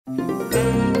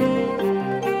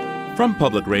From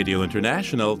Public Radio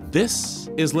International, this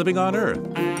is Living on Earth.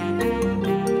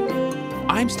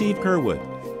 I'm Steve Curwood.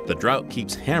 The drought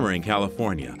keeps hammering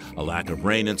California. A lack of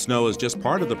rain and snow is just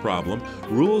part of the problem.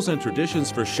 Rules and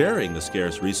traditions for sharing the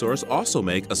scarce resource also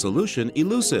make a solution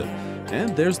elusive.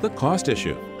 And there's the cost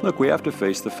issue. Look, we have to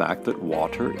face the fact that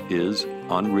water is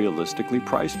unrealistically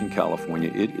priced in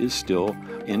California. It is still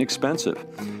inexpensive.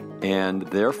 And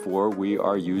therefore, we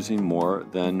are using more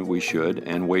than we should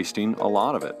and wasting a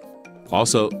lot of it.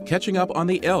 Also, catching up on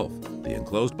the ELF, the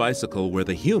enclosed bicycle where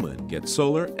the human gets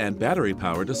solar and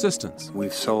battery-powered assistance.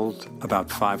 We've sold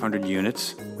about 500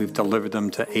 units. We've delivered them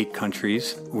to 8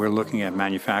 countries. We're looking at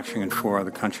manufacturing in 4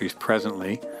 other countries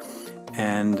presently.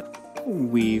 And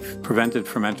we've prevented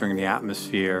from entering the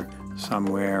atmosphere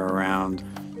somewhere around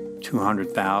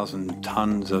 200,000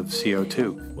 tons of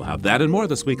CO2. We'll have that and more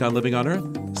this week on Living on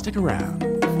Earth. Stick around.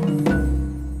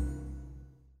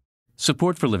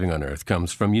 Support for Living on Earth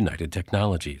comes from United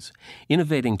Technologies,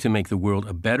 innovating to make the world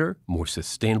a better, more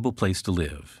sustainable place to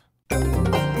live.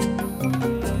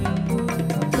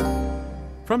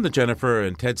 From the Jennifer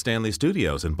and Ted Stanley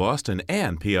studios in Boston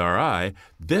and PRI,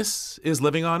 this is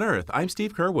Living on Earth. I'm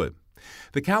Steve Curwood.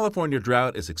 The California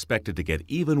drought is expected to get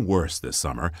even worse this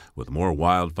summer, with more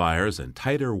wildfires and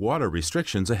tighter water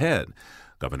restrictions ahead.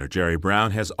 Governor Jerry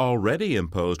Brown has already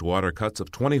imposed water cuts of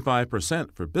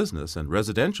 25% for business and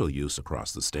residential use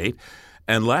across the state.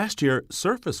 And last year,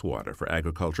 surface water for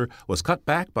agriculture was cut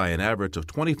back by an average of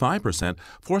 25%,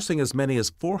 forcing as many as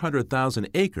 400,000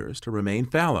 acres to remain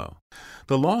fallow.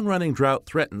 The long-running drought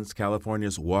threatens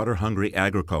California's water-hungry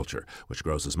agriculture, which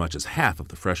grows as much as half of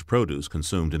the fresh produce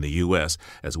consumed in the U.S.,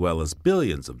 as well as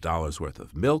billions of dollars worth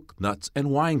of milk, nuts,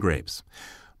 and wine grapes.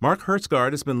 Mark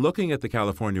Hertzgaard has been looking at the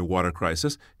California water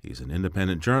crisis. He's an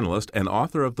independent journalist and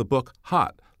author of the book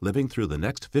Hot, Living Through the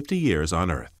Next 50 Years on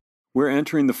Earth. We're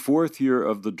entering the 4th year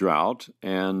of the drought,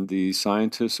 and the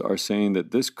scientists are saying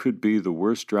that this could be the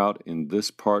worst drought in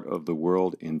this part of the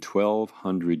world in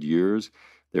 1,200 years.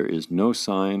 There is no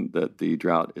sign that the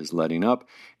drought is letting up.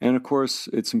 And of course,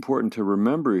 it's important to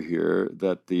remember here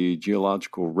that the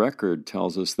geological record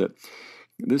tells us that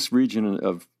this region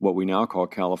of what we now call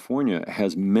California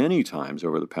has many times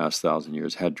over the past 1,000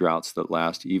 years had droughts that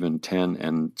last even 10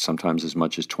 and sometimes as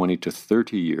much as 20 to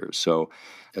 30 years. So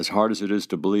as hard as it is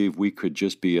to believe, we could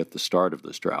just be at the start of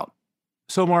this drought.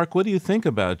 So, Mark, what do you think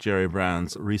about Jerry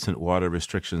Brown's recent water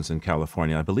restrictions in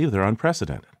California? I believe they're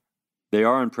unprecedented. They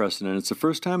are unprecedented. It's the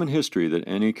first time in history that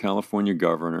any California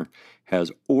governor has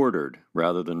ordered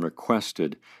rather than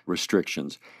requested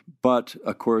restrictions. But,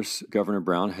 of course, Governor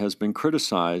Brown has been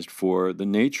criticized for the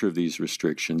nature of these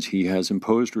restrictions. He has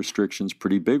imposed restrictions,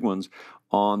 pretty big ones,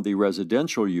 on the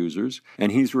residential users,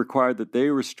 and he's required that they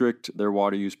restrict their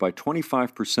water use by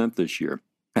 25% this year.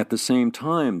 At the same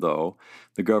time, though,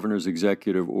 the governor's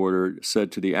executive order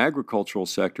said to the agricultural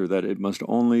sector that it must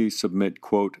only submit,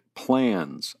 quote,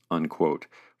 plans, unquote,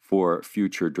 for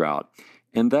future drought.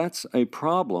 And that's a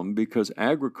problem because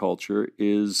agriculture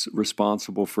is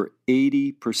responsible for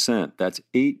 80%, that's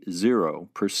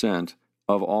 80%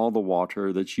 of all the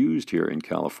water that's used here in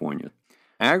California.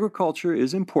 Agriculture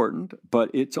is important, but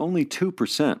it's only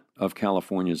 2% of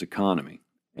California's economy.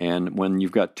 And when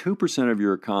you've got 2% of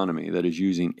your economy that is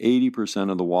using 80%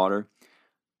 of the water,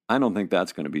 I don't think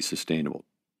that's going to be sustainable.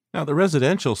 Now, the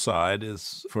residential side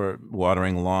is for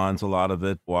watering lawns, a lot of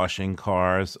it, washing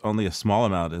cars. Only a small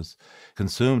amount is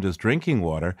consumed as drinking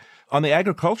water. On the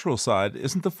agricultural side,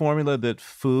 isn't the formula that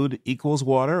food equals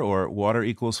water or water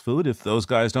equals food? If those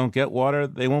guys don't get water,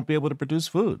 they won't be able to produce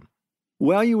food.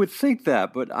 Well, you would think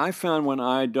that, but I found when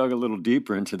I dug a little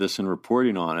deeper into this and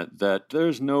reporting on it that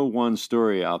there's no one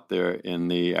story out there in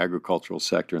the agricultural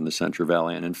sector in the Central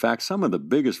Valley. And in fact, some of the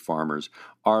biggest farmers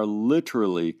are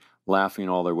literally laughing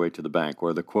all their way to the bank.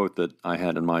 Or the quote that I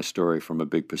had in my story from a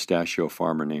big pistachio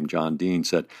farmer named John Dean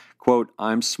said, quote,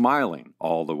 "I'm smiling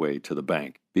all the way to the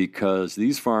bank," because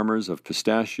these farmers of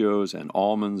pistachios and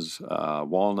almonds,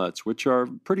 walnuts, which are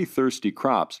pretty thirsty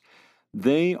crops,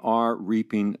 they are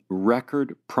reaping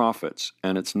record profits.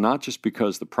 And it's not just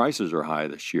because the prices are high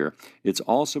this year. It's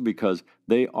also because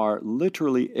they are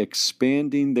literally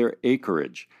expanding their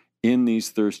acreage in these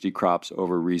thirsty crops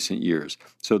over recent years.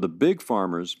 So the big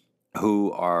farmers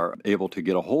who are able to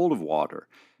get a hold of water,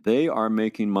 they are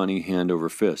making money hand over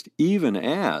fist, even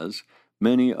as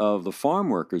many of the farm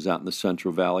workers out in the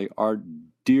Central Valley are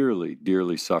dearly,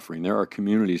 dearly suffering. There are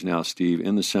communities now, Steve,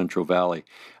 in the Central Valley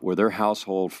where their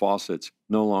household faucets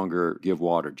no longer give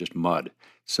water, just mud.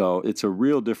 So it's a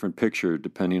real different picture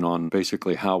depending on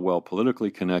basically how well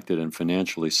politically connected and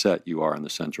financially set you are in the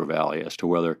Central Valley as to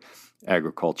whether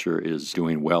agriculture is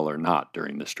doing well or not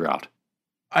during this drought.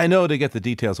 I know to get the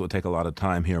details would take a lot of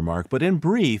time here, Mark, but in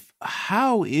brief,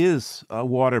 how is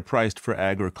water priced for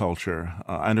agriculture?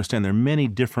 I understand there are many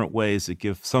different ways that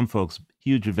give some folks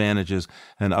huge advantages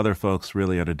and other folks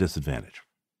really at a disadvantage.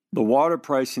 The water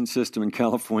pricing system in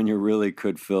California really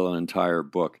could fill an entire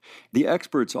book. The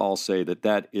experts all say that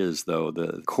that is, though,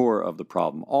 the core of the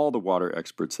problem. All the water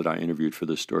experts that I interviewed for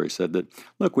this story said that,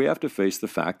 look, we have to face the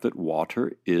fact that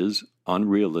water is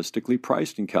unrealistically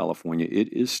priced in California.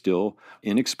 It is still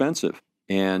inexpensive,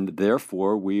 and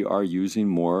therefore we are using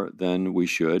more than we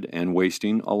should and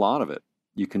wasting a lot of it.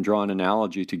 You can draw an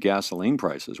analogy to gasoline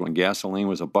prices. When gasoline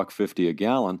was $1.50 a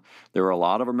gallon, there were a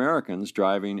lot of Americans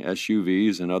driving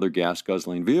SUVs and other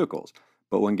gas-guzzling vehicles.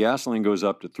 But when gasoline goes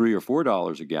up to $3 or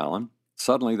 $4 a gallon,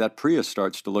 suddenly that Prius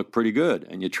starts to look pretty good,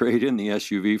 and you trade in the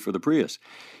SUV for the Prius.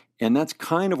 And that's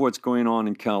kind of what's going on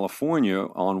in California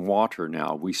on water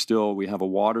now. We have a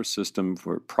water system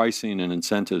for pricing and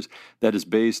incentives that is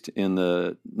based in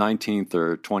the 19th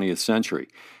or 20th century,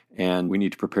 and we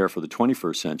need to prepare for the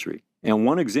 21st century. And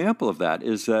one example of that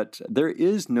is that there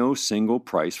is no single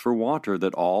price for water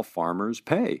that all farmers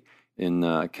pay in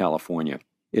California.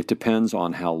 It depends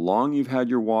on how long you've had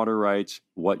your water rights,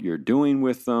 what you're doing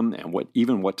with them, and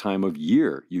what time of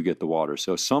year you get the water.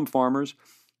 So some farmers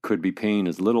could be paying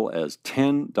as little as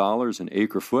 $10 an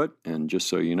acre foot. And just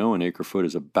so you know, an acre foot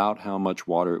is about how much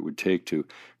water it would take to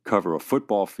cover a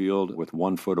football field with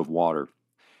 1 foot of water.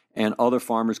 And other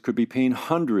farmers could be paying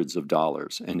hundreds of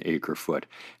dollars an acre foot.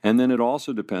 And then it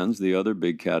also depends, the other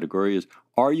big category is,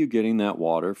 are you getting that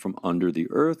water from under the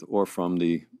earth or from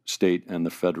the state and the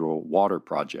federal water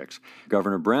projects?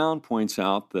 Governor Brown points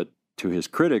out that to his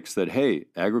critics that, hey,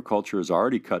 agriculture has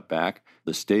already cut back.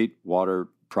 The state water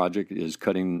project is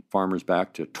cutting farmers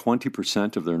back to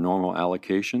 20% of their normal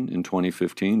allocation in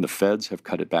 2015. The feds have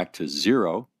cut it back to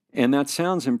zero. And that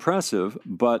sounds impressive,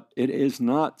 but it is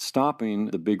not stopping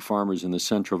the big farmers in the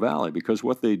Central Valley, because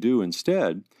what they do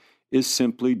instead is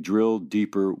simply drill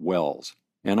deeper wells.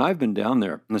 And I've been down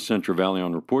there in the Central Valley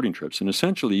on reporting trips, and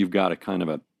essentially you've got a kind of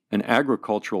an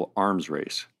agricultural arms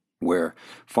race where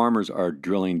farmers are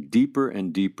drilling deeper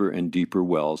and deeper and deeper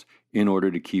wells in order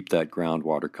to keep that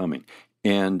groundwater coming.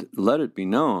 And let it be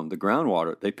known, the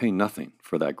groundwater, they pay nothing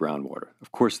for that groundwater.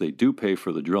 Of course, they do pay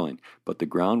for the drilling, but the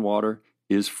groundwater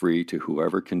is free to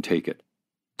whoever can take it.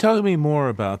 Tell me more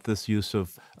about this use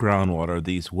of groundwater,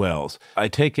 these wells. I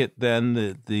take it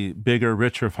then the bigger,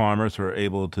 richer farmers are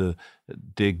able to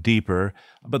dig deeper,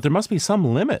 but there must be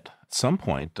some limit at some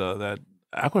point. That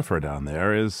aquifer down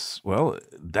there is, well,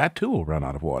 that too will run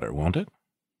out of water, won't it?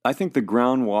 I think the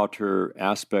groundwater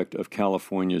aspect of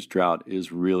California's drought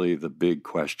is really the big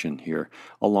question here,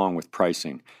 along with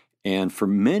pricing. And for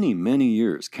many, many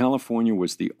years, California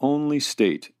was the only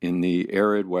state in the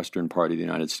arid western part of the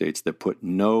United States that put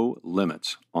no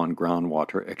limits on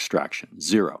groundwater extraction,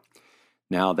 zero.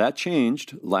 Now, that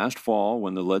changed last fall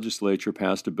when the legislature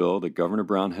passed a bill that Governor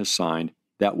Brown has signed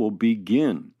that will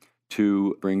begin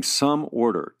to bring some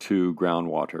order to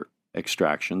groundwater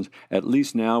extractions. At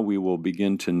least now we will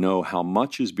begin to know how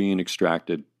much is being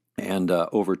extracted. And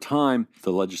over time,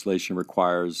 the legislation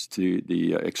requires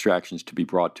the extractions to be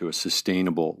brought to a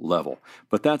sustainable level.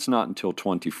 But that's not until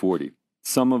 2040.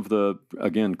 Some of the,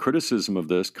 again, criticism of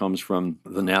this comes from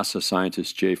the NASA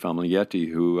scientist Jay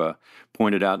Famulietti, who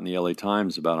pointed out in the LA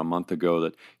Times about a month ago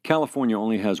that California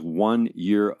only has 1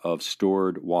 year of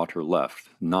stored water left,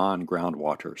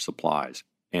 non-groundwater supplies.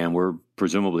 And we're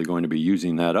presumably going to be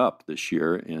using that up this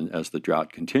year as the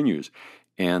drought continues.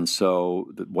 And so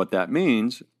what that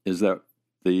means is that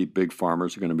the big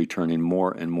farmers are going to be turning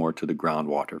more and more to the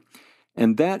groundwater.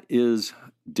 And that is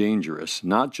dangerous,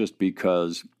 not just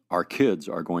because our kids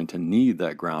are going to need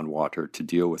that groundwater to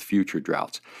deal with future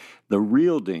droughts. The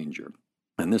real danger,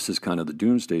 and this is kind of the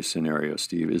doomsday scenario,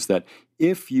 Steve, is that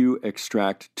if you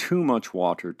extract too much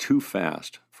water too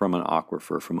fast from an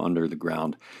aquifer from under the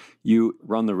ground, you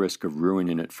run the risk of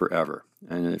ruining it forever.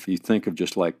 And if you think of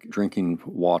just like drinking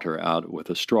water out with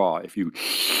a straw, if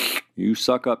you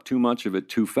suck up too much of it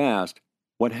too fast,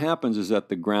 what happens is that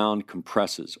the ground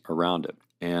compresses around it.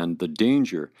 And the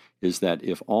danger is that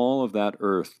if all of that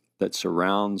earth that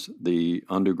surrounds the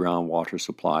underground water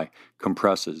supply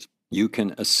compresses, you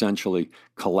can essentially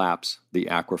collapse the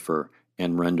aquifer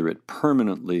and render it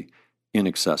permanently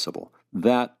inaccessible.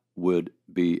 That would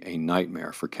be a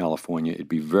nightmare for California. It'd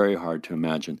be very hard to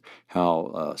imagine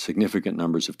how significant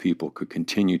numbers of people could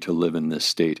continue to live in this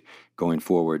state going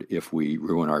forward if we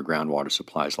ruin our groundwater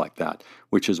supplies like that,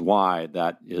 which is why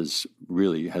that is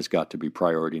really has got to be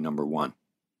priority number one.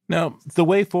 Now, the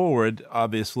way forward,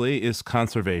 obviously, is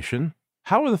conservation.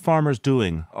 How are the farmers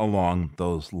doing along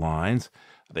those lines?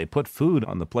 They put food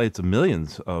on the plates of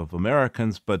millions of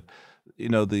Americans, but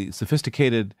the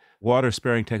sophisticated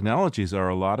water-sparing technologies are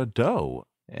a lot of dough.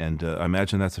 And I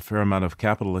imagine that's a fair amount of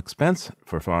capital expense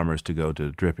for farmers to go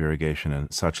to drip irrigation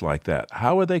and such like that.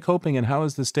 How are they coping, and how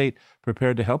is the state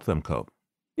prepared to help them cope?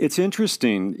 It's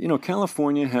interesting.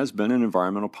 California has been an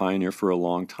environmental pioneer for a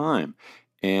long time.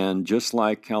 And just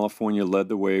like California led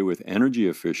the way with energy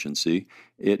efficiency,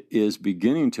 it is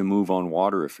beginning to move on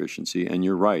water efficiency. And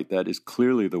you're right, that is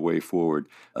clearly the way forward.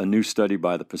 A new study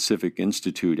by the Pacific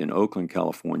Institute in Oakland,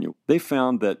 California, they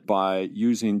found that by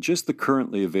using just the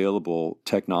currently available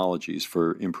technologies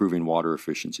for improving water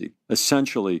efficiency,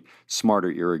 essentially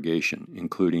smarter irrigation,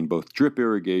 including both drip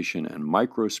irrigation and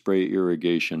microspray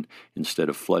irrigation instead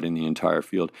of flooding the entire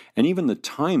field, and even the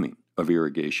timing of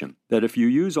irrigation, that if you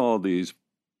use all of these,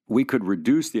 we could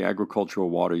reduce the agricultural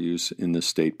water use in the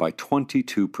state by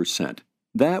 22%.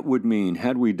 That would mean,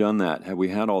 had we done that, had we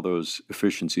had all those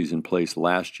efficiencies in place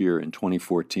last year in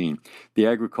 2014, the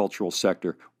agricultural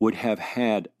sector would have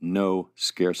had no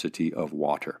scarcity of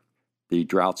water. The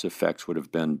drought's effects would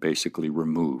have been basically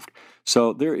removed.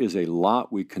 So there is a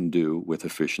lot we can do with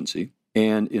efficiency.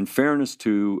 And in fairness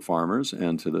to farmers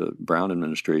and to the Brown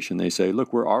administration, they say,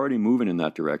 look, we're already moving in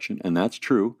that direction, and that's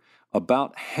true.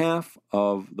 About half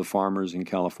of the farmers in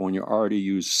California already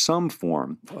use some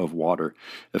form of water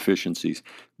efficiencies,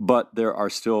 but there are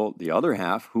still the other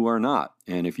half who are not.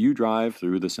 And if you drive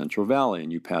through the Central Valley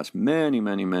and you pass many,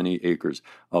 many, many acres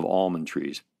of almond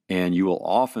trees, and you will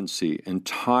often see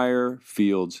entire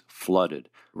fields flooded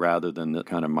rather than the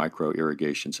kind of micro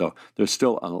irrigation. So there's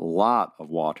still a lot of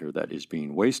water that is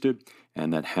being wasted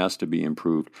and that has to be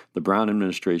improved. The Brown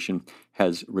administration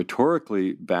has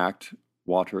rhetorically backed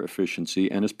water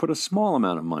efficiency and has put a small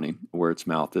amount of money where its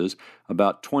mouth is.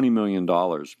 About $20 million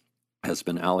has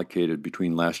been allocated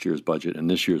between last year's budget and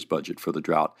this year's budget for the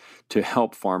drought to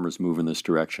help farmers move in this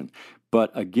direction.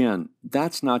 But again,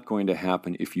 that's not going to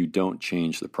happen if you don't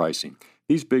change the pricing.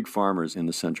 These big farmers in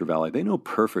the Central Valley, they know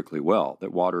perfectly well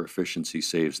that water efficiency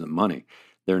saves them money.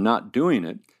 They're not doing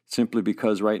it simply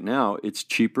because right now it's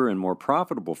cheaper and more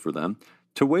profitable for them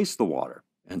to waste the water.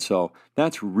 And so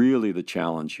that's really the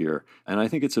challenge here. And I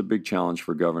think it's a big challenge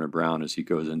for Governor Brown as he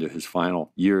goes into his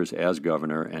final years as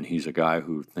governor, and he's a guy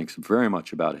who thinks very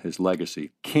much about his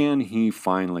legacy. Can he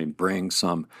finally bring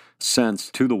some sense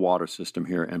to the water system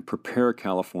here and prepare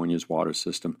California's water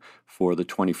system for the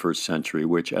 21st century,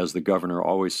 which, as the governor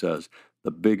always says,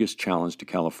 the biggest challenge to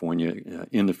California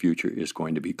in the future is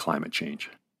going to be climate change.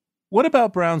 What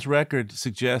about Brown's record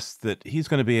suggests that he's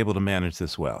going to be able to manage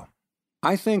this well?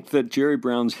 I think that Jerry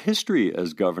Brown's history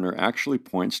as governor actually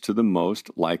points to the most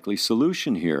likely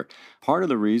solution here. Part of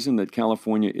the reason that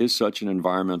California is such an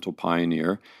environmental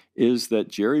pioneer is that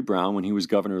Jerry Brown, when he was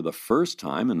governor the first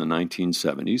time in the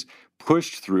 1970s,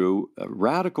 pushed through a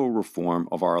radical reform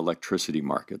of our electricity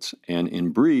markets. And in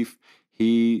brief,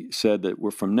 he said that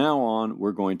from now on,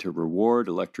 we're going to reward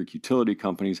electric utility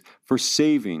companies for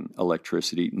saving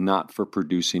electricity, not for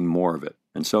producing more of it.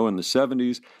 And so in the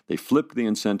 70s, they flipped the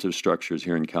incentive structures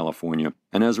here in California.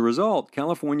 And as a result,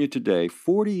 California today,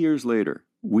 40 years later,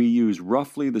 we use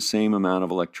roughly the same amount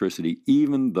of electricity,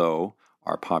 even though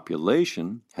our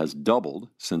population has doubled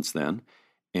since then,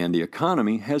 and the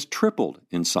economy has tripled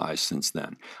in size since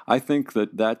then. I think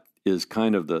that is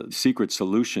kind of the secret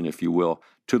solution, if you will,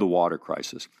 to the water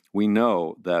crisis. We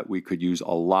know that we could use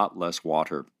a lot less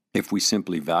water if we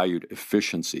simply valued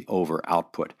efficiency over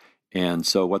output. And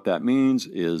so what that means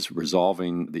is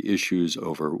resolving the issues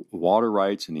over water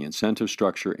rights and the incentive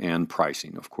structure and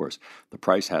pricing, of course. The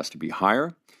price has to be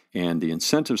higher, and the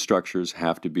incentive structures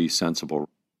have to be sensible.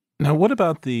 Now, what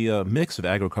about the mix of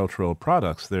agricultural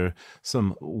products? There are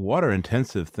some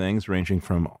water-intensive things ranging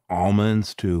from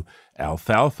almonds to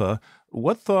alfalfa.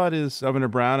 What thought is Governor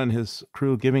Brown and his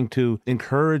crew giving to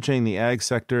encouraging the ag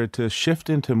sector to shift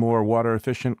into more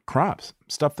water-efficient crops,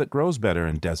 stuff that grows better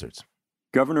in deserts?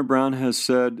 Governor Brown has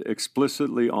said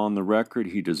explicitly on the record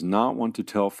he does not want to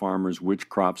tell farmers which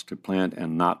crops to plant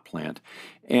and not plant.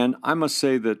 And I must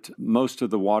say that most of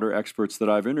the water experts that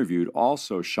I've interviewed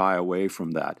also shy away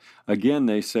from that. Again,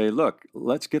 they say, look,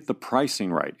 let's get the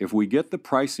pricing right. If we get the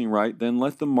pricing right, then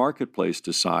let the marketplace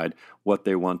decide what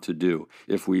they want to do.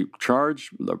 If we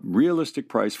charge the realistic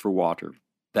price for water,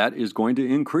 that is going to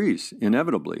increase,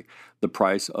 inevitably, the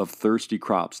price of thirsty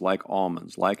crops like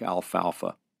almonds, like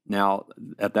alfalfa. Now,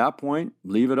 at that point,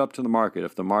 leave it up to the market.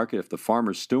 If the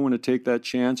farmers still want to take that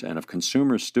chance, and if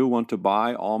consumers still want to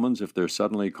buy almonds, if they're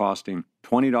suddenly costing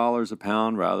 $20 a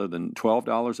pound rather than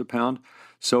 $12 a pound,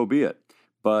 so be it.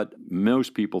 But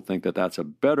most people think that that's a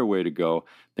better way to go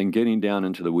than getting down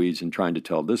into the weeds and trying to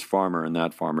tell this farmer and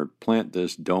that farmer, plant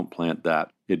this, don't plant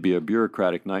that. It'd be a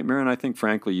bureaucratic nightmare, and I think,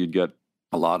 frankly, you'd get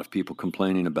a lot of people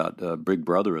complaining about big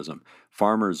brotherism.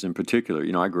 Farmers in particular,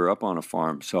 I grew up on a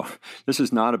farm, so this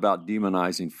is not about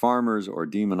demonizing farmers or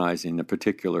demonizing a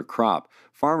particular crop.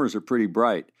 Farmers are pretty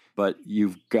bright, but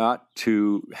you've got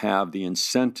to have the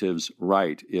incentives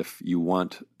right if you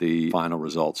want the final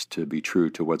results to be true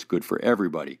to what's good for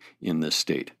everybody in this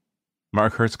state.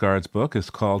 Mark Hertsgaard's book is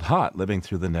called Hot, Living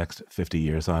Through the Next 50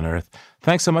 Years on Earth.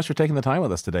 Thanks so much for taking the time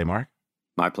with us today, Mark.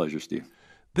 My pleasure, Steve.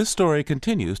 This story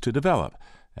continues to develop,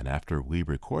 and after we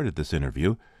recorded this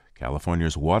interview,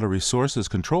 California's Water Resources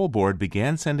Control Board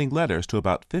began sending letters to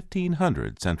about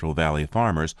 1,500 Central Valley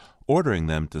farmers, ordering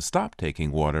them to stop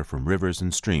taking water from rivers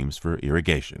and streams for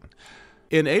irrigation.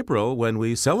 In April, when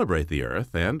we celebrate the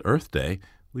Earth and Earth Day,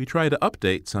 we try to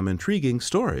update some intriguing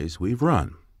stories we've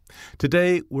run.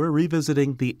 Today, we're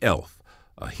revisiting the ELF,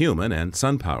 a human and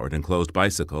sun-powered enclosed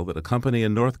bicycle that a company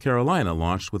in North Carolina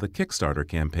launched with a Kickstarter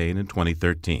campaign in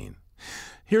 2013.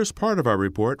 Here's part of our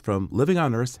report from Living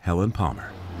on Earth's Helen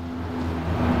Palmer.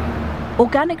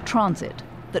 Organic Transit,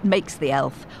 that makes the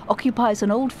ELF, occupies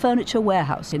an old furniture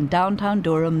warehouse in downtown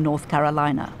Durham, North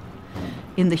Carolina.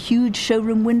 In the huge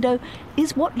showroom window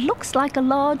is what looks like a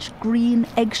large, green,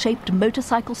 egg-shaped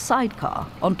motorcycle sidecar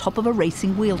on top of a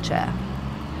racing wheelchair.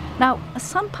 Now, a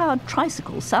sun-powered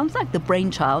tricycle sounds like the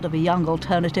brainchild of a young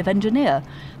alternative engineer,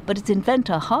 but its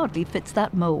inventor hardly fits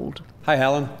that mold. Hi,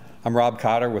 Helen. I'm Rob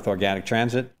Cotter with Organic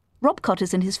Transit. Rob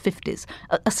Cotter's in his 50s,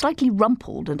 a slightly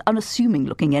rumpled and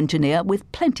unassuming-looking engineer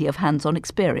with plenty of hands-on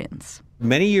experience.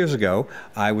 Many years ago,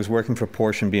 I was working for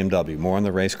Porsche and BMW, more on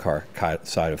the race car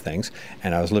side of things,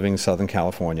 and I was living in Southern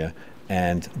California,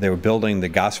 and they were building the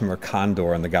Gossamer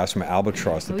Condor and the Gossamer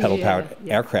Albatross, the pedal-powered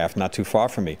aircraft, not too far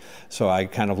from me. So I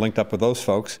kind of linked up with those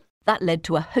folks. That led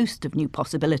to a host of new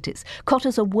possibilities.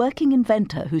 Cotter's a working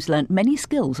inventor who's learnt many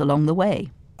skills along the way.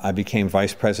 I became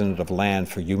vice president of land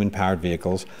for human-powered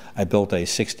vehicles. I built a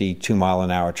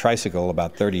 62-mile-an-hour tricycle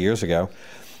about 30 years ago.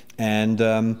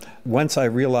 And once I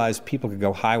realized people could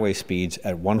go highway speeds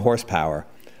at 1 horsepower,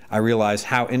 I realized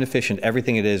how inefficient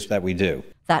everything it is that we do.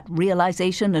 That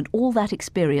realization and all that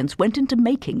experience went into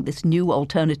making this new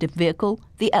alternative vehicle,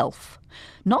 the ELF.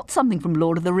 Not something from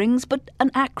Lord of the Rings, but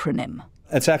an acronym.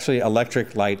 It's actually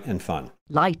electric, light, and fun.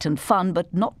 Light and fun,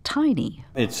 but not tiny.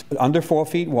 It's under 4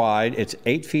 feet wide, it's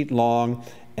 8 feet long,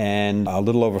 and a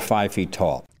little over 5 feet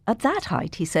tall. At that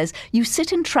height, he says, you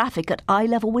sit in traffic at eye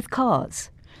level with cars.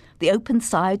 The open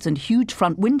sides and huge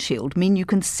front windshield mean you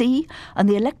can see, and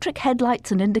the electric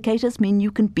headlights and indicators mean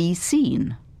you can be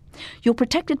seen. You're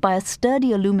protected by a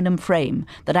sturdy aluminum frame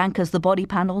that anchors the body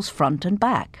panels front and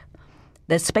back.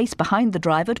 There's space behind the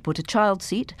driver to put a child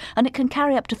seat, and it can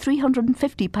carry up to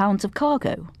 350 pounds of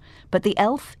cargo. But the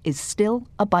ELF is still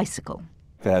a bicycle.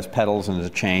 It has pedals and a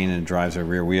chain and drives a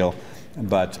rear wheel,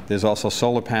 but there's also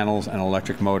solar panels and an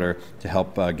electric motor to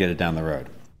help get it down the road.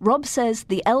 Rob says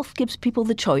the ELF gives people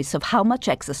the choice of how much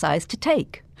exercise to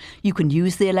take. You can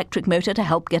use the electric motor to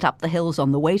help get up the hills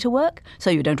on the way to work, so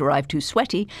you don't arrive too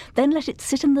sweaty, then let it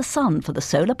sit in the sun for the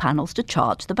solar panels to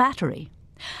charge the battery.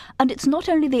 And it's not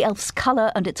only the ELF's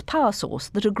colour and its power source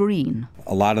that are green.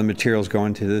 A lot of the materials going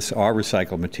into this are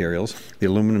recycled materials. The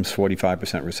aluminum's 45%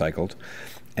 recycled.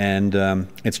 And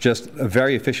it's just a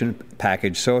very efficient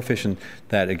package, so efficient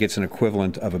that it gets an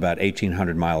equivalent of about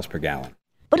 1,800 miles per gallon.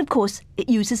 But of course, it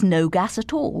uses no gas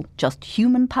at all, just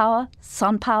human power,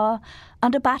 sun power,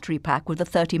 and a battery pack with a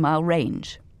 30-mile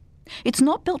range. It's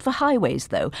not built for highways,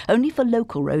 though, only for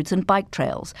local roads and bike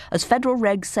trails, as federal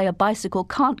regs say a bicycle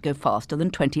can't go faster than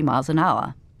 20 miles an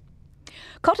hour.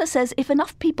 Cotter says if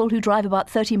enough people who drive about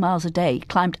 30 miles a day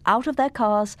climbed out of their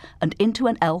cars and into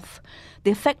an ELF,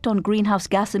 the effect on greenhouse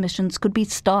gas emissions could be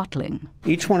startling.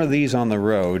 Each one of these on the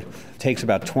road takes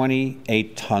about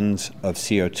 28 tons of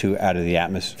CO2 out of the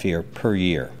atmosphere per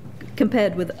year.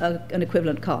 Compared with an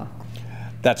equivalent car?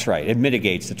 That's right. It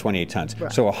mitigates the 28 tons.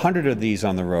 Right. So 100 of these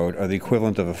on the road are the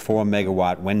equivalent of a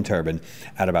 4-megawatt wind turbine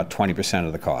at about 20%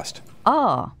 of the cost.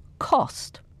 Ah,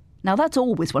 cost. Now that's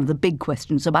always one of the big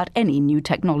questions about any new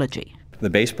technology. The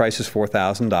base price is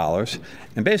 $4,000,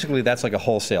 and basically that's like a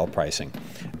wholesale pricing.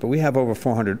 But we have over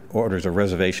 400 orders or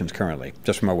reservations currently,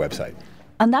 just from our website.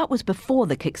 And that was before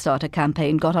the Kickstarter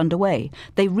campaign got underway.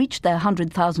 They reached their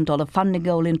 $100,000 funding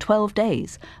goal in 12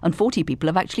 days, and 40 people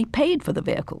have actually paid for the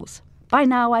vehicles. By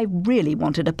now, I really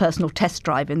wanted a personal test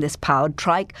drive in this powered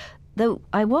trike, though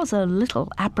I was a little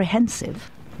apprehensive.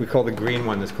 We call the green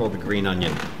one, it's called the green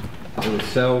onion. It was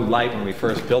so light when we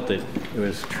first built it, it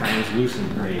was translucent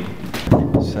green.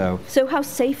 So how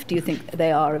safe do you think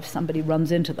they are if somebody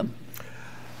runs into them?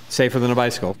 Safer than a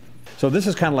bicycle. So this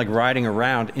is kind of like riding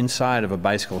around inside of a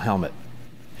bicycle helmet.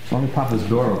 So let me pop this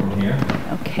door open here.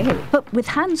 Okay. But with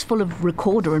hands full of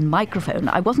recorder and microphone,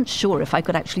 I wasn't sure if I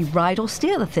could actually ride or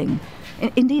steer the thing.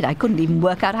 Indeed, I couldn't even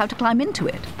work out how to climb into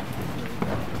it.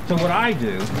 So what I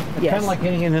do, it's kind of like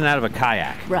getting in and out of a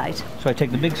kayak. Right. So I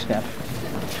take the big step.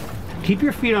 Keep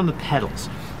your feet on the pedals,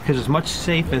 because it's much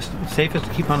safest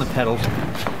to keep on the pedals.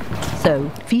 So,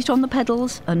 feet on the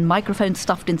pedals and microphone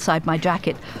stuffed inside my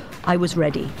jacket, I was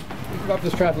ready. You can go up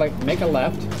this track, make a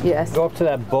left. Yes. Go up to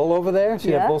that bull over there.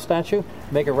 See that bull statue?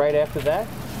 Make it right after that.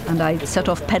 And I set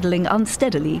off pedaling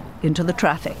unsteadily into the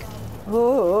traffic.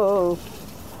 Oh,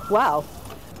 wow.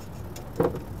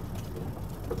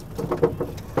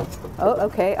 Oh,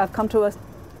 okay, I've come to a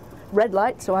red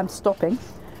light, so I'm stopping.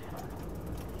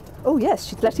 Oh, yes,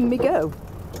 she's letting me go.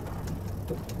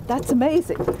 That's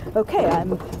amazing. Okay,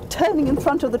 I'm turning in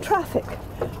front of the traffic.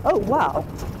 Oh, wow.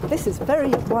 This is very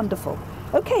wonderful.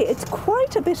 Okay, it's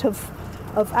quite a bit of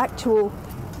actual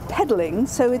pedaling,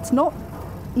 so it's not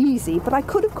easy, but I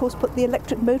could, of course, put the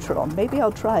electric motor on. Maybe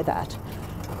I'll try that.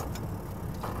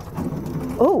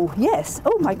 Oh, yes.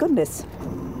 Oh, my goodness.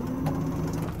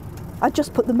 I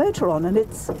just put the motor on, and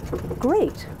it's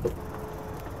great.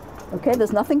 Okay,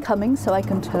 there's nothing coming, so I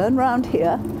can turn round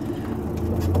here.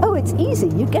 Oh, it's easy.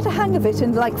 You get a hang of it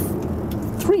in like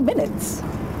 3 minutes.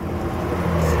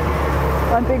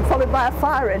 I'm being followed by a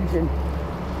fire engine.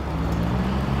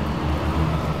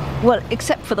 Well,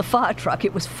 except for the fire truck,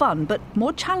 it was fun, but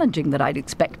more challenging than I'd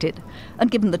expected.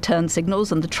 And given the turn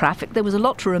signals and the traffic, there was a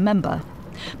lot to remember.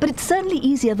 But it's certainly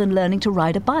easier than learning to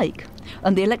ride a bike.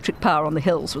 And the electric power on the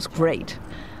hills was great.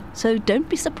 So don't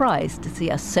be surprised to see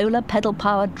a solar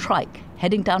pedal-powered trike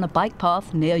heading down a bike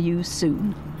path near you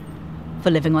soon. For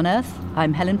Living on Earth,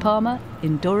 I'm Helen Palmer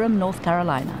in Durham, North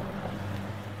Carolina.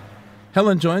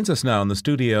 Helen joins us now in the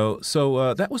studio.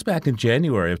 So that was back in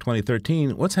January of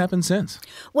 2013. What's happened since?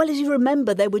 Well, as you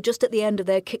remember, they were just at the end of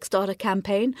their Kickstarter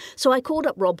campaign. So I called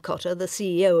up Rob Cotter, the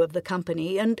CEO of the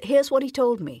company, and here's what he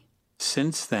told me.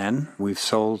 Since then, we've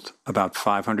sold about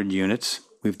 500 units.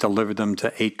 We've delivered them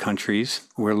to 8 countries.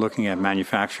 We're looking at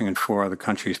manufacturing in 4 other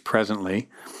countries presently.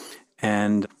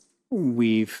 And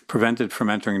we've prevented from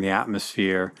entering the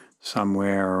atmosphere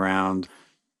somewhere around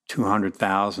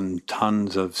 200,000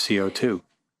 tons of CO2.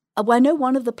 Well, I know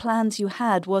one of the plans you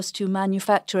had was to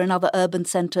manufacture in other urban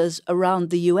centres around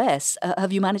the US.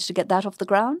 Have you managed to get that off the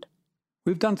ground?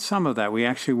 We've done some of that. We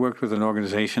actually worked with an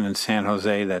organization in San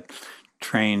Jose that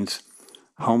trains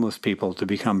homeless people to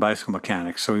become bicycle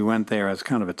mechanics. So we went there as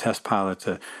kind of a test pilot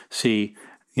to see,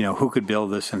 who could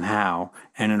build this and how.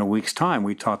 And in a week's time,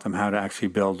 we taught them how to actually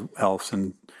build elves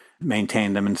and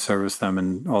maintain them and service them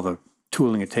and all the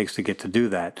tooling it takes to get to do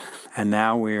that. And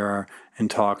now we are in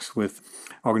talks with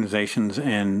organizations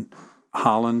in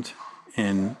Holland,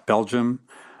 in Belgium,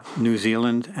 New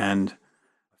Zealand, and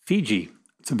Fiji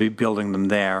to be building them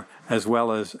there, as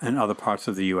well as in other parts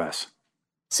of the U.S.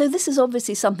 So this is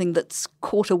obviously something that's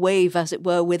caught a wave, as it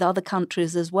were, with other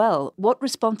countries as well. What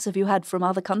response have you had from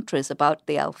other countries about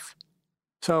the ELF?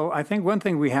 So I think one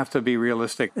thing we have to be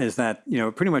realistic is that,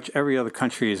 pretty much every other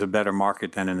country is a better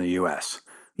market than in the U.S.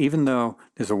 Even though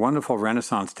there's a wonderful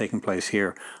renaissance taking place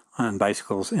here on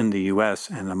bicycles in the U.S.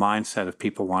 and the mindset of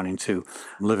people wanting to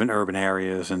live in urban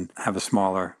areas and have a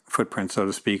smaller footprint, so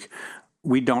to speak,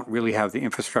 we don't really have the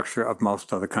infrastructure of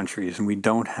most other countries, and we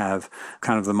don't have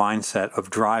kind of the mindset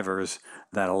of drivers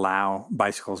that allow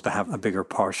bicycles to have a bigger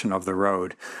portion of the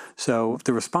road. So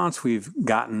the response we've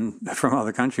gotten from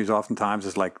other countries oftentimes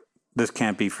is like, this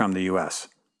can't be from the U.S.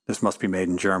 This must be made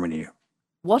in Germany.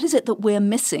 What is it that we're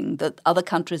missing that other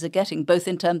countries are getting, both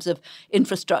in terms of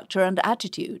infrastructure and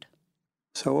attitude?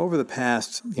 So over the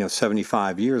past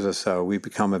 75 years or so, we've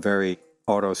become a very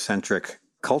auto-centric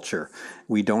culture.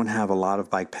 We don't have a lot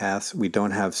of bike paths. We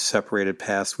don't have separated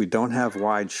paths. We don't have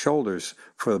wide shoulders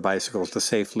for the bicycles to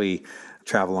safely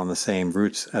travel on the same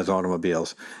routes as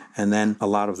automobiles. And then a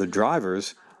lot of the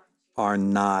drivers are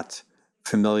not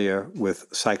familiar with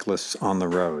cyclists on the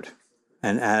road.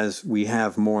 And as we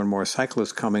have more and more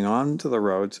cyclists coming onto the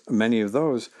roads, many of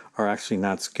those are actually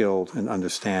not skilled and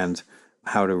understand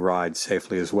how to ride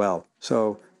safely as well.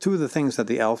 So 2 of the things that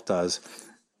the ELF does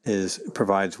is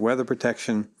provides weather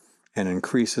protection and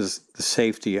increases the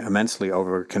safety immensely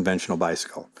over a conventional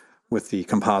bicycle. With the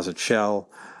composite shell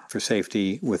for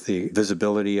safety, with the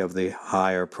visibility of the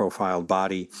higher profiled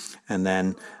body, and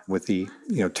then with the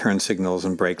turn signals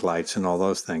and brake lights and all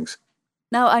those things.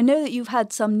 Now, I know that you've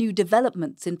had some new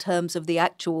developments in terms of the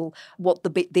actual, what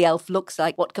the elf looks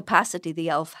like, what capacity the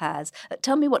elf has.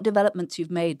 Tell me what developments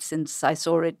you've made since I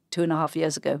saw it 2.5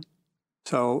 years ago.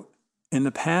 So in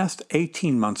the past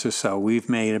 18 months or so, we've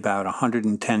made about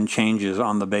 110 changes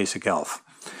on the basic elf.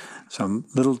 Some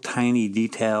little tiny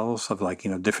details of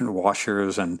different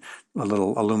washers and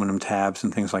little aluminum tabs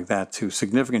and things like that, to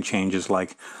significant changes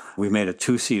like we made a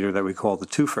two-seater that we call the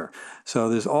twofer. So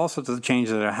there's all sorts of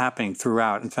changes that are happening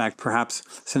throughout. In fact, perhaps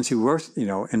since you were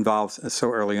involved so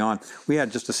early on, we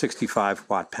had just a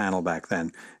 65-watt panel back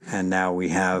then, and now we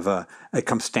have it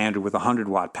comes standard with a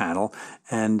 100-watt panel,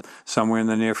 and somewhere in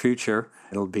the near future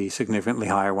it'll be significantly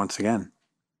higher once again.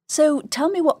 So tell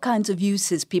me what kinds of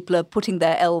uses people are putting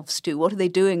their elves to. What are they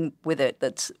doing with it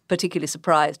that's particularly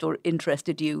surprised or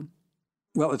interested you?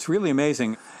 Well, it's really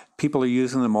amazing. People are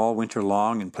using them all winter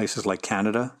long in places like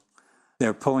Canada.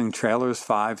 They're pulling trailers,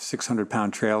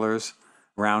 500-600-pound trailers,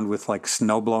 around with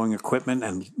snow-blowing equipment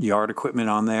and yard equipment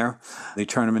on there. They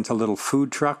turn them into little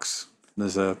food trucks.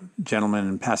 There's a gentleman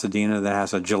in Pasadena that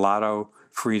has a gelato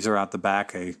freezer out the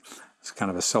back. It's kind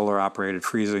of a solar-operated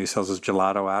freezer he sells his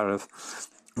gelato out of.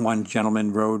 One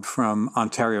gentleman rode from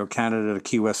Ontario, Canada to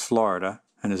Key West, Florida,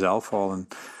 and his elf, all in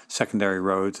secondary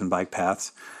roads and bike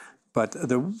paths. But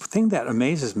the thing that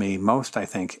amazes me most, I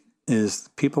think, is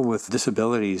people with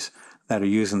disabilities that are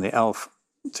using the elf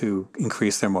to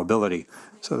increase their mobility.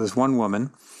 So there's one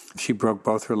woman, she broke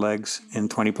both her legs in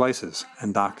 20 places,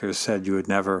 and doctors said you would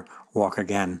never walk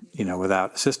again,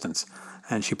 without assistance.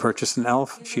 And she purchased an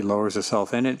elf, she lowers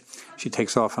herself in it, she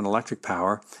takes off on electric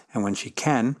power, and when she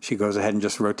can, she goes ahead and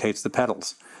just rotates the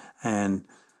pedals. And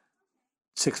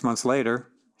 6 months later,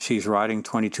 she's riding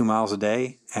 22 miles a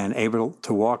day and able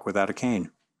to walk without a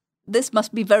cane. This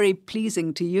must be very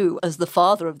pleasing to you as the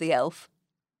father of the elf.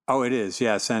 Oh, it is,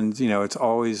 yes. And, it's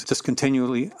always just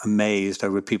continually amazed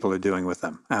at what people are doing with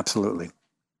them. Absolutely.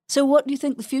 So what do you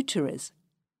think the future is?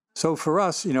 So for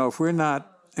us, if we're not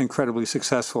incredibly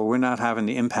successful, we're not having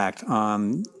the impact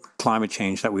on climate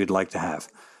change that we'd like to have.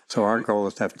 So our goal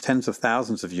is to have tens of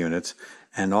thousands of units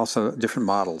and also different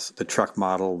models, the truck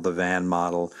model, the van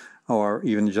model, or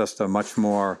even just a much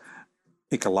more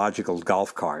ecological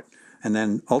golf cart. And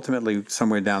then ultimately,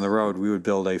 somewhere down the road, we would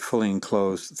build a fully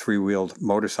enclosed three-wheeled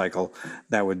motorcycle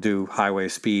that would do highway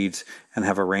speeds and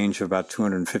have a range of about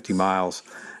 250 miles.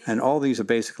 And all these are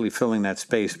basically filling that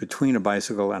space between a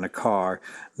bicycle and a car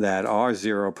that are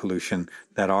zero pollution,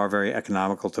 that are very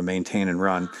economical to maintain and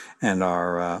run, and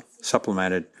are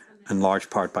supplemented in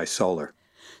large part by solar.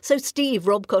 So Steve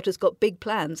Robcott has got big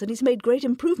plans and he's made great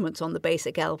improvements on the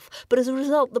basic elf. But as a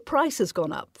result, the price has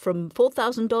gone up from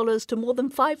 $4,000 to more than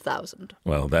 $5,000.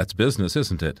 Well, that's business,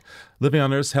 isn't it? Living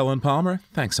on Earth's Helen Palmer,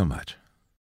 thanks so much.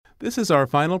 This is our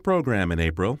final program in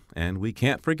April, and we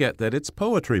can't forget that it's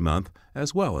Poetry Month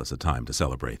as well as a time to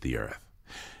celebrate the Earth.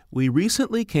 We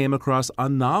recently came across a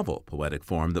novel poetic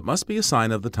form that must be a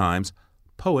sign of the times,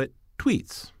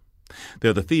 Poetweets.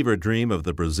 They're the fevered dream of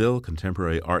the Brazil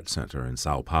Contemporary Art Center in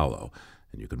Sao Paulo,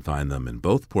 and you can find them in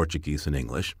both Portuguese and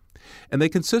English. And they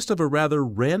consist of a rather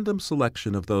random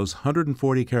selection of those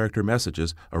 140-character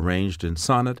messages arranged in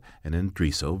sonnet and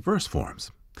indriso verse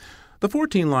forms. The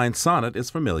 14-line sonnet is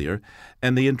familiar,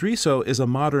 and the indriso is a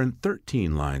modern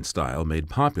 13-line style made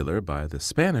popular by the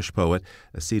Spanish poet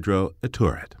Isidro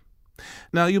Iturbide.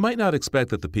 Now, you might not expect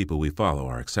that the people we follow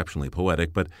are exceptionally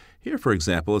poetic, but here, for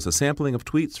example, is a sampling of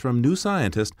tweets from New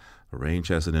Scientist, arranged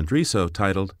as an indriso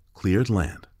titled Cleared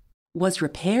Land. Was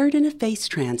repaired in a face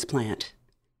transplant.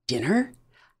 Dinner?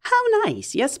 How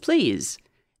nice, yes please.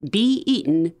 Be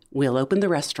eaten, we'll open the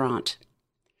restaurant.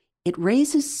 It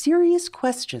raises serious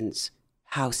questions.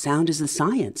 How sound is the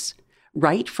science?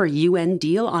 Right for UN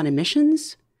deal on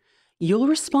emissions? You'll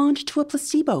respond to a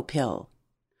placebo pill.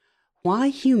 Why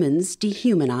humans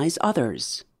dehumanize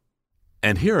others.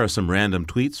 And here are some random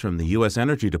tweets from the U.S.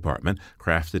 Energy Department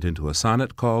crafted into a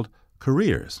sonnet called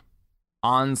Careers.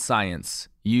 On science,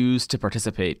 used to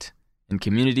participate in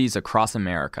communities across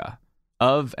America.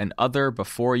 Of and other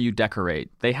before you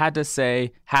decorate, they had to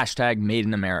say #Made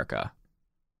in America.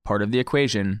 Part of the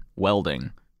equation,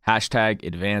 welding,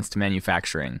 #advanced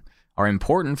manufacturing, are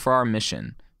important for our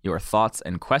mission. Your thoughts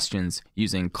and questions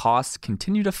using costs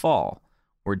continue to fall.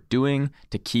 We're doing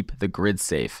to keep the grid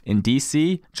safe. In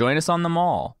D.C., join us on the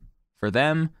mall. For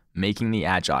them, making the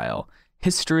agile.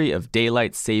 History of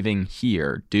daylight saving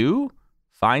here. Do?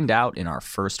 Find out in our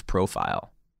first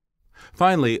profile.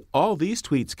 Finally, all these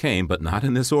tweets came, but not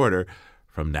in this order,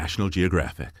 from National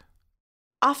Geographic.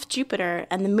 Off Jupiter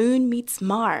and the moon meets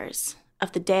Mars.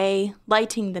 Of the day,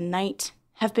 lighting the night,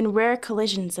 have been rare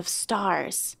collisions of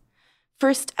stars.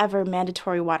 First ever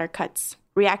mandatory water cuts.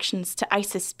 reactions to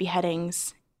ISIS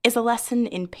beheadings, is a lesson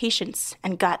in patience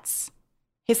and guts.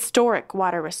 Historic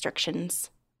water restrictions,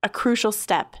 a crucial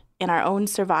step in our own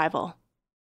survival.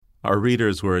 Our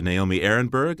readers were Naomi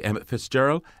Ehrenberg, Emmett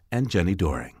Fitzgerald, and Jenny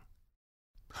Doring.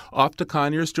 Off to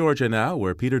Conyers, Georgia now,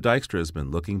 where Peter Dykstra has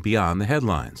been looking beyond the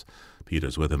headlines.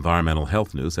 Peter's with Environmental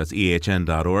Health News, that's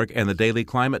ehn.org, and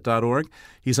thedailyclimate.org.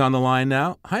 He's on the line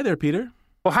now. Hi there, Peter.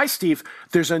 Well, hi, Steve.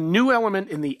 There's a new element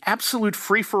in the absolute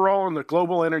free-for-all in the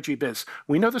global energy biz.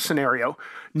 We know the scenario.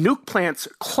 Nuke plants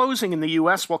closing in the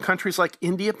U.S. while countries like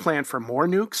India plan for more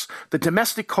nukes. The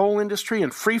domestic coal industry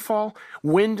in freefall.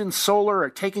 Wind and solar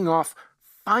are taking off,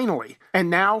 finally.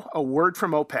 And now, a word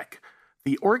from OPEC.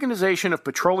 The Organization of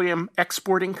Petroleum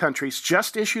Exporting Countries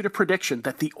just issued a prediction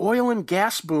that the oil and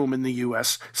gas boom in the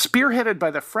U.S., spearheaded by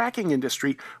the fracking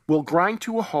industry, will grind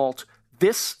to a halt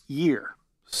this year.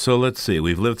 So let's see.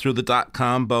 We've lived through the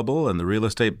dot-com bubble and the real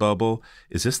estate bubble.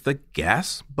 Is this the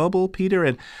gas bubble, Peter?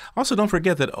 And also don't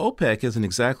forget that OPEC isn't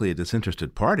exactly a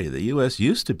disinterested party. The U.S.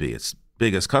 used to be its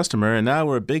biggest customer, and now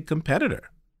we're a big competitor.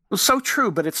 Well, so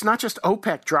true, but it's not just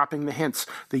OPEC dropping the hints.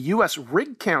 The U.S.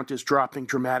 rig count is dropping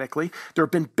dramatically. There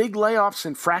have been big layoffs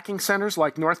in fracking centers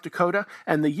like North Dakota,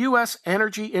 and the U.S.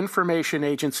 Energy Information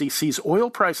Agency sees oil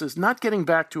prices not getting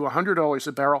back to $100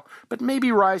 a barrel, but maybe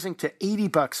rising to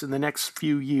 $80 in the next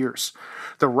few years.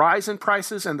 The rise in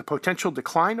prices and the potential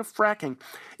decline of fracking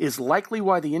is likely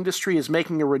why the industry is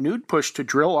making a renewed push to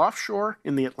drill offshore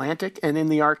in the Atlantic and in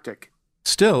the Arctic.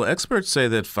 Still, experts say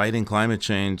that fighting climate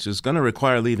change is going to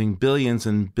require leaving billions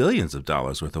and billions of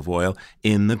dollars worth of oil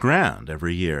in the ground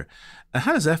every year.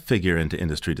 How does that figure into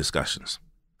industry discussions?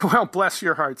 Well, bless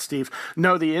your heart, Steve.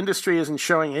 No, the industry isn't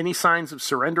showing any signs of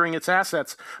surrendering its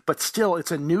assets, but still,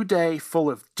 it's a new day full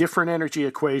of different energy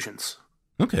equations.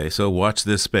 Okay, so watch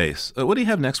this space. What do you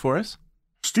have next for us?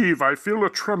 Steve, I feel a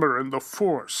tremor in the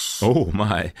force. Oh,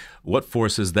 my. What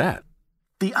force is that?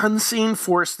 The unseen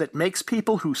force that makes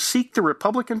people who seek the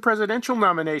Republican presidential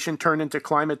nomination turn into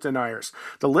climate deniers.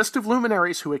 The list of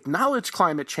luminaries who acknowledge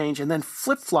climate change and then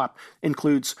flip-flop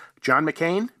includes John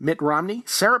McCain, Mitt Romney,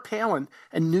 Sarah Palin,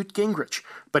 and Newt Gingrich.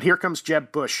 But here comes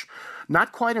Jeb Bush.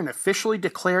 Not quite an officially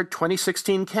declared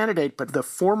 2016 candidate, but the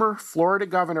former Florida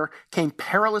governor came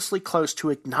perilously close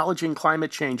to acknowledging climate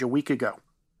change a week ago.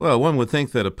 Well, one would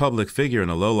think that a public figure in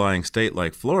a low-lying state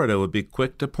like Florida would be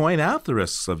quick to point out the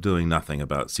risks of doing nothing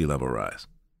about sea level rise.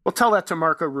 Well, tell that to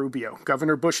Marco Rubio,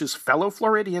 Governor Bush's fellow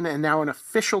Floridian and now an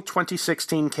official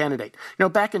 2016 candidate. You know,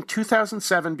 back in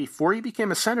 2007, before he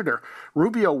became a senator,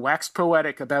 Rubio waxed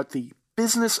poetic about the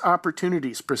business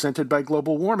opportunities presented by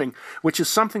global warming, which is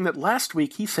something that last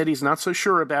week he said he's not so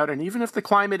sure about. And even if the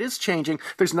climate is changing,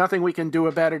 there's nothing we can do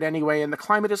about it anyway. And the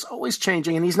climate is always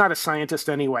changing, and he's not a scientist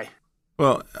anyway.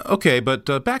 Well, okay,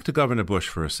 but back to Governor Bush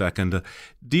for a second.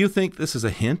 Do you think this is a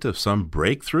hint of some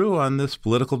breakthrough on this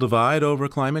political divide over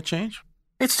climate change?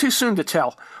 It's too soon to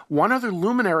tell. One other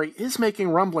luminary is making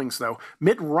rumblings, though.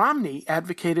 Mitt Romney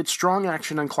advocated strong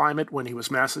action on climate when he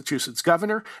was Massachusetts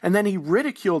governor, and then he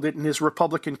ridiculed it in his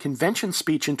Republican convention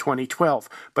speech in 2012.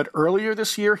 But earlier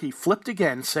this year, he flipped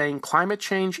again, saying climate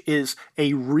change is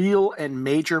a real and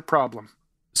major problem.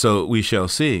 So we shall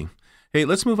see. Hey,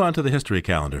 let's move on to the history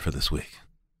calendar for this week.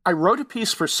 I wrote a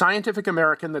piece for Scientific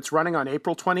American that's running on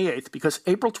April 28th because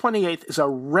April 28th is a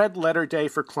red letter day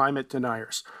for climate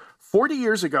deniers. 40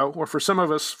 years ago, or for some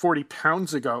of us 40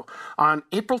 pounds ago, on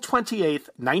April 28th,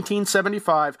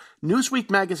 1975, Newsweek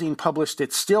magazine published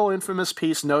its still infamous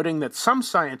piece noting that some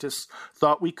scientists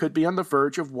thought we could be on the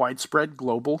verge of widespread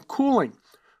global cooling.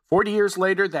 40 years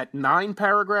later, that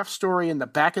 9-paragraph story in the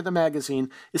back of the magazine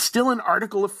is still an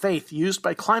article of faith used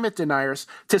by climate deniers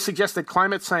to suggest that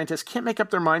climate scientists can't make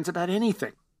up their minds about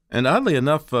anything. And oddly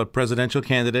enough, presidential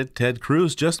candidate Ted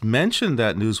Cruz just mentioned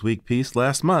that Newsweek piece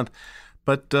last month.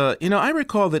 But, I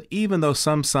recall that even though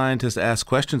some scientists asked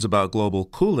questions about global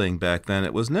cooling back then,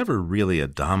 it was never really a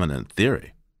dominant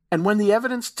theory. And when the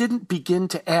evidence didn't begin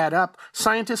to add up,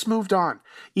 scientists moved on.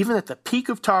 Even at the peak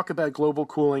of talk about global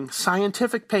cooling,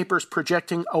 scientific papers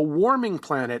projecting a warming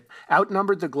planet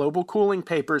outnumbered the global cooling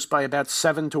papers by about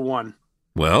 7-1.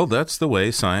 Well, that's the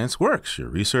way science works. Your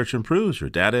research improves, your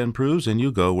data improves, and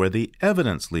you go where the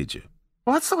evidence leads you.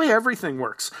 Well, that's the way everything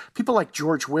works. People like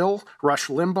George Will, Rush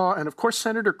Limbaugh, and of course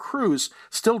Senator Cruz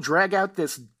still drag out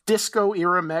this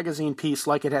disco-era magazine piece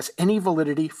like it has any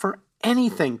validity for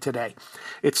anything today.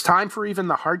 It's time for even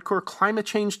the hardcore climate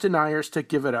change deniers to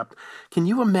give it up. Can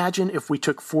you imagine if we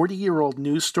took 40-year-old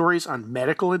news stories on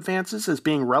medical advances as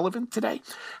being relevant today?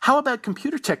 How about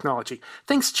computer technology?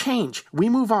 Things change. We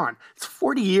move on. It's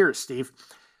 40 years, Steve.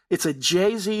 It's a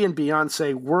Jay-Z and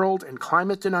Beyonce world, and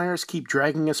climate deniers keep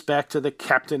dragging us back to the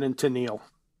captain and Tennille.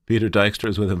 Peter Dykstra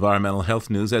is with Environmental Health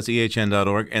News. That's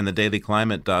ehn.org and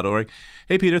thedailyclimate.org.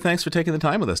 Hey, Peter, thanks for taking the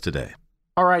time with us today.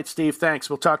 All right, Steve, thanks.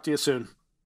 We'll talk to you soon.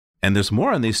 And there's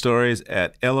more on these stories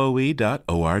at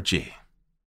loe.org.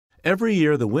 Every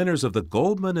year, the winners of the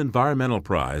Goldman Environmental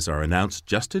Prize are announced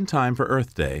just in time for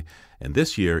Earth Day, and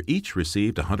this year each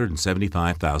received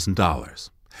 $175,000.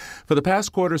 For the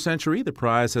past quarter century, the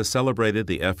prize has celebrated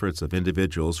the efforts of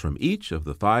individuals from each of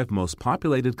the 5 most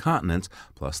populated continents,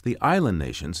 plus the island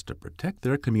nations, to protect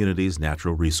their communities'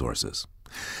 natural resources.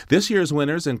 This year's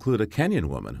winners include a Kenyan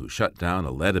woman who shut down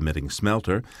a lead-emitting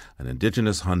smelter, an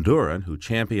indigenous Honduran who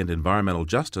championed environmental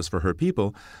justice for her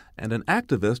people, and an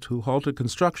activist who halted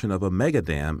construction of a mega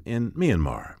dam in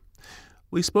Myanmar.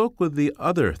 We spoke with the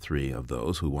other 3 of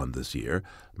those who won this year,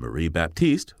 Marie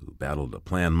Baptiste, who battled a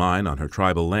planned mine on her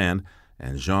tribal land,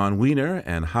 and Jean Weiner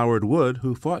and Howard Wood,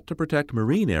 who fought to protect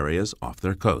marine areas off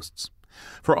their coasts.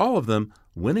 For all of them,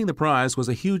 winning the prize was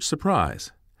a huge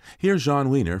surprise. Here's Jean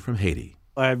Weiner from Haiti.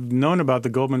 I've known about the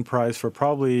Goldman Prize for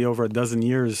probably over a dozen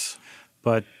years,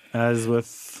 but as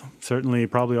with certainly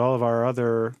probably all of our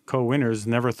other co-winners,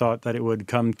 never thought that it would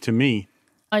come to me.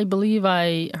 I believe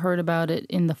I heard about it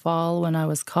in the fall when I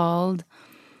was called.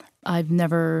 I've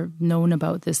never known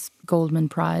about this Goldman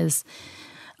Prize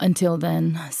until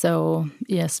then. So,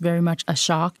 yes, very much a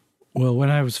shock. Well, when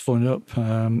I was phoned up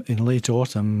in late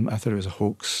autumn, I thought it was a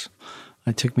hoax.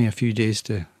 It took me a few days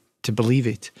to believe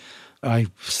it. I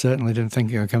certainly didn't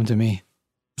think it would come to me.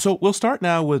 So we'll start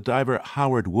now with diver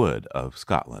Howard Wood of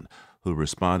Scotland, who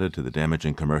responded to the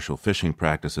damaging commercial fishing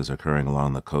practices occurring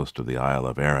along the coast of the Isle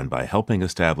of Arran by helping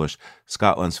establish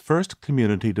Scotland's first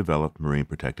community-developed marine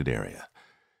protected area.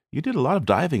 You did a lot of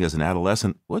diving as an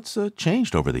adolescent. What's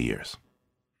changed over the years?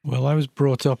 Well, I was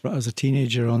brought up as a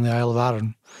teenager on the Isle of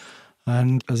Arran,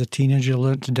 and as a teenager I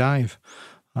learned to dive.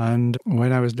 And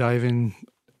when I was diving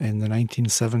in the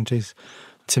 1970s,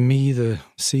 to me the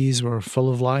seas were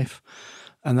full of life,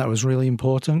 and that was really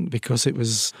important because it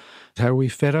was how we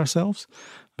fed ourselves.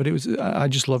 But I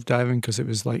just loved diving because it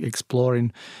was like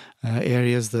exploring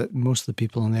areas that most of the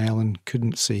people on the island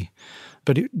couldn't see.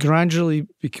 But it gradually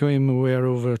became aware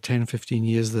over 10, 15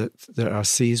 years that our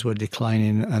seas were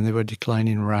declining, and they were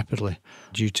declining rapidly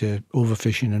due to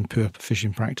overfishing and poor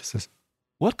fishing practices.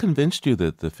 What convinced you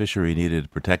that the fishery needed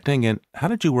protecting, and how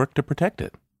did you work to protect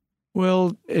it?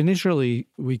 Well, initially,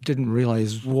 we didn't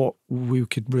realize what we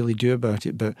could really do about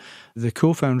it, but the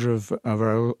co-founder of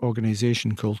our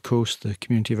organisation called COAST, the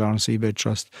Community of Arran Seabed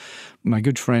Trust, my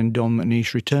good friend Don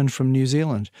McNeish, returned from New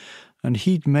Zealand, and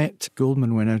he'd met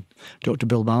Goldman winner Dr.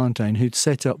 Bill Ballantyne, who'd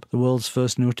set up the world's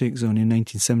first no-take zone in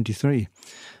 1973.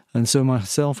 And so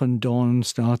myself and Don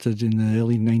started in the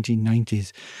early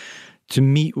 1990s to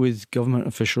meet with government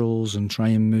officials and try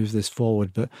and move this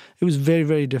forward. But it was very,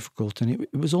 very difficult. And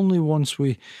it was only once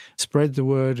we spread the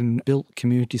word and built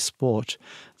community support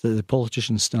that the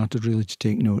politicians started really to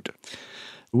take note.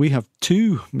 We have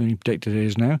 2 marine protected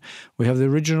areas now. We have the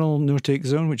original no-take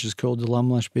zone, which is called the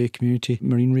Lamlash Bay Community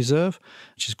Marine Reserve,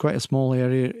 which is quite a small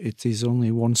area. It is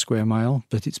only 1 square mile,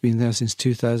 but it's been there since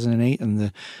 2008, and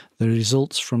the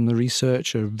results from the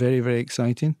research are very, very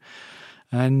exciting.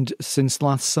 And since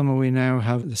last summer, we now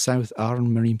have the South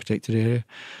Arran Marine Protected Area,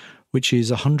 which is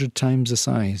 100 times the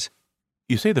size.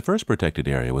 You say the first protected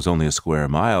area was only a square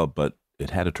mile, but it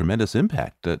had a tremendous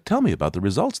impact. Tell me about the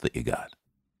results that you got.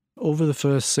 Over the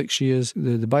first 6 years,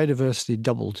 the biodiversity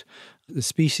doubled. The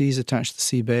species attached to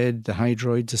the seabed, the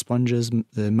hydroids, the sponges,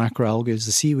 the macroalgae,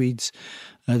 the seaweeds,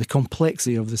 the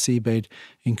complexity of the seabed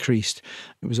increased.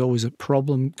 It was always a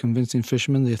problem convincing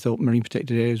fishermen. They thought marine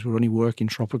protected areas would only work in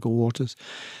tropical waters.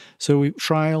 So we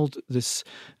trialled this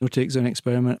no-take zone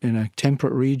experiment in a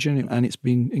temperate region, and it's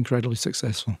been incredibly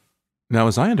successful. Now,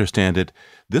 as I understand it,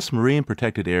 this marine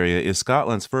protected area is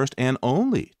Scotland's first and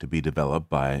only to be developed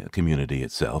by a community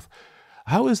itself.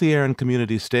 How is the Arran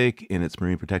community's stake in its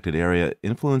marine protected area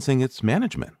influencing its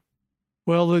management?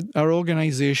 Well, our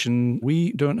organisation,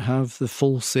 we don't have the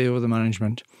full say over the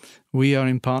management. We are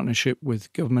in partnership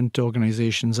with government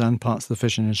organisations and parts of the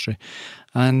fishing industry.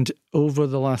 And over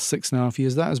the last 6.5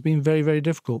 years, that has been very, very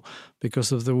difficult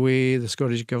because of the way the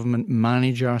Scottish Government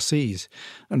manage our seas.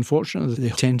 Unfortunately, they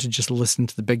tend to just listen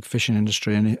to the big fishing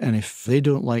industry, and if they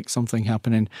don't like something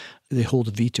happening, they hold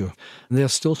a veto. And they're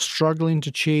still struggling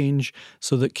to change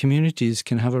so that communities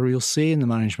can have a real say in the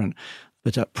management.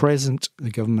 But at present,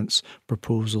 the government's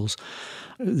proposals,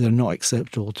 they're not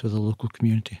acceptable to the local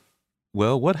community.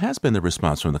 Well, what has been the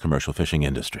response from the commercial fishing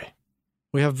industry?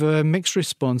 We have a mixed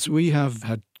response. We have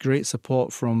had great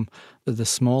support from the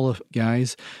smaller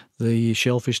guys, the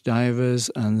shellfish divers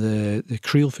and the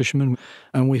creel fishermen.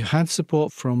 And we've had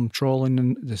support from trawling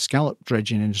and the scallop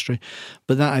dredging industry,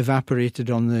 but that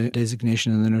evaporated on the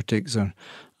designation in the no-take zone.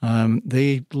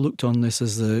 They looked on this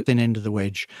as the thin end of the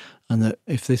wedge, and that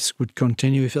if this would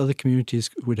continue, if other communities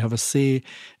would have a say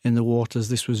in the waters,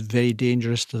 this was very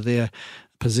dangerous to their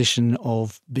position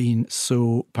of being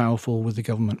so powerful with the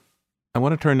government. I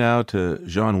want to turn now to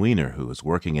Jean Wiener, who is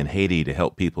working in Haiti to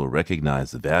help people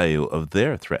recognize the value of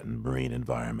their threatened marine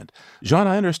environment. Jean,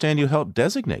 I understand you helped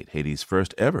designate Haiti's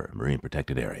first ever marine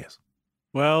protected areas.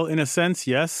 Well, in a sense,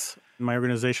 yes. My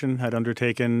organization had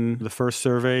undertaken the first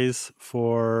surveys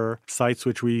for sites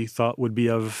which we thought would be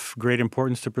of great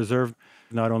importance to preserve,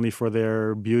 not only for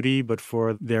their beauty, but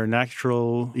for their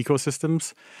natural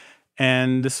ecosystems.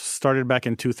 And this started back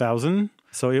in 2000.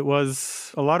 So it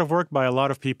was a lot of work by a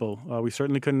lot of people. We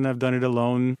certainly couldn't have done it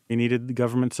alone. We needed the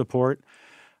government support.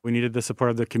 We needed the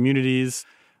support of the communities.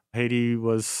 Haiti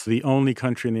was the only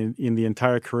country in the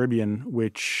entire Caribbean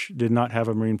which did not have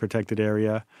a marine protected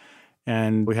area.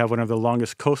 And we have one of the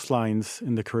longest coastlines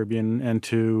in the Caribbean. And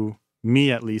to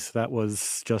me, at least, that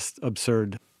was just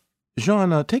absurd.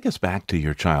 Jean, take us back to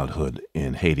your childhood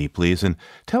in Haiti, please, and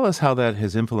tell us how that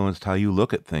has influenced how you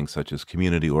look at things such as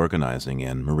community organizing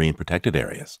and marine protected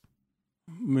areas.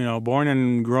 Born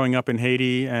and growing up in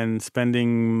Haiti and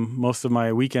spending most of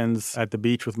my weekends at the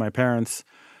beach with my parents,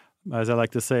 as I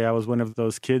like to say, I was one of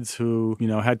those kids who,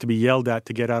 had to be yelled at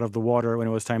to get out of the water when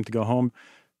it was time to go home.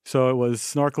 So it was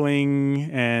snorkeling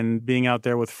and being out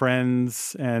there with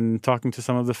friends and talking to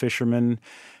some of the fishermen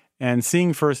and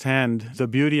seeing firsthand the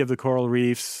beauty of the coral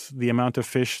reefs, the amount of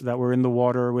fish that were in the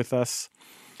water with us,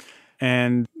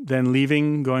 and then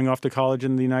leaving, going off to college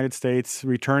in the United States,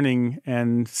 returning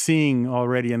and seeing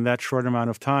already in that short amount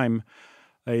of time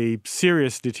a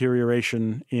serious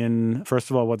deterioration in, first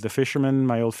of all, what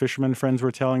my old fishermen friends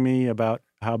were telling me about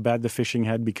how bad the fishing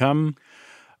had become,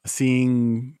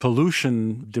 seeing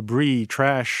pollution, debris,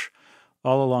 trash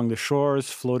all along the shores,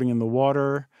 floating in the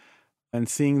water, and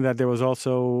seeing that there was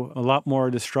also a lot more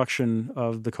destruction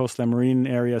of the coastline marine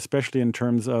area, especially in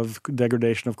terms of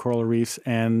degradation of coral reefs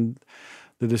and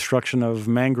the destruction of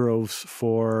mangroves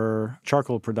for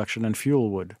charcoal production and fuel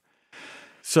wood.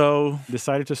 So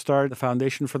decided to start the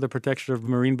Foundation for the Protection of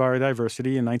Marine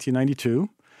Biodiversity in 1992,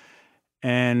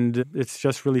 and it's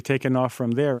just really taken off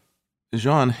from there.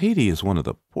 Jean, Haiti is one of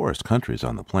the poorest countries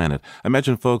on the planet. I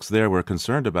imagine folks there were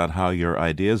concerned about how your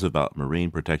ideas about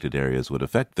marine protected areas would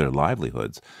affect their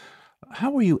livelihoods.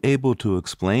 How were you able to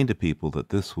explain to people that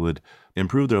this would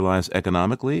improve their lives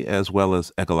economically as well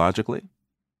as ecologically?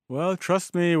 Well,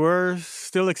 trust me, we're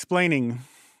still explaining.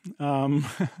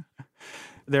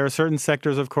 There are certain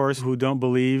sectors, of course, who don't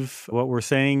believe what we're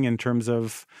saying in terms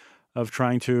of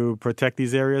trying to protect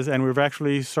these areas. And we've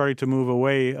actually started to move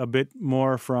away a bit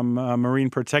more from marine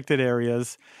protected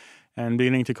areas and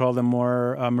beginning to call them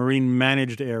more marine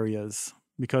managed areas.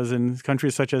 Because in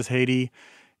countries such as Haiti,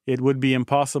 it would be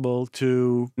impossible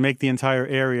to make the entire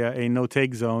area a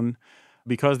no-take zone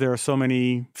because there are so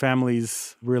many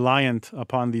families reliant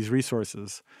upon these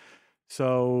resources.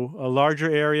 So a larger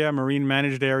area, marine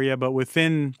managed area, but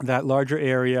within that larger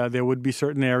area, there would be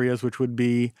certain areas which would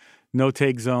be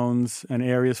no-take zones and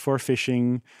areas for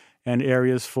fishing and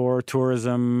areas for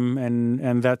tourism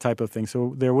and that type of thing.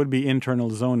 So there would be internal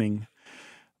zoning.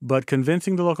 But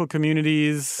convincing the local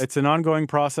communities, it's an ongoing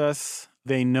process.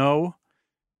 They know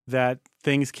that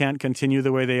things can't continue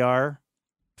the way they are.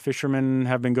 Fishermen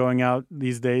have been going out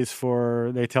these days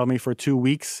they tell me, for 2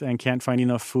 weeks and can't find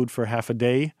enough food for half a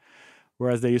day,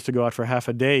 whereas they used to go out for half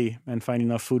a day and find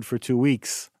enough food for 2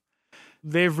 weeks.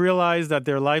 They've realized that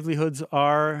their livelihoods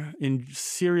are in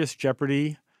serious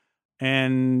jeopardy,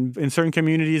 and in certain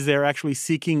communities, they're actually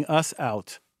seeking us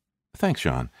out. Thanks,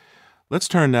 Jean. Let's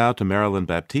turn now to Marilyn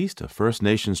Baptiste, a First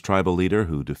Nations tribal leader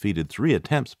who defeated 3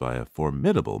 attempts by a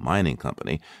formidable mining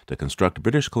company to construct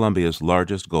British Columbia's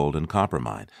largest gold and copper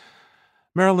mine.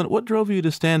 Marilyn, what drove you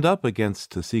to stand up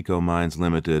against Taseko Mines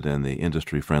Limited and the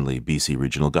industry-friendly BC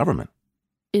regional government?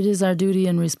 It is our duty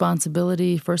and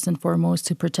responsibility, first and foremost,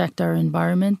 to protect our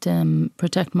environment and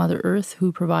protect Mother Earth,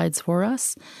 who provides for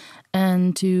us,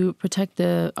 and to protect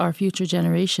our future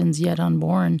generations yet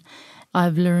unborn.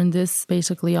 I've learned this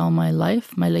basically all my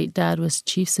life. My late dad was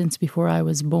chief since before I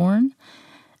was born.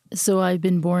 So I've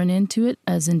been born into it.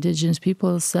 As Indigenous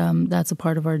peoples, that's a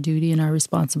part of our duty and our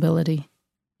responsibility.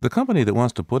 The company that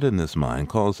wants to put in this mine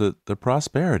calls it the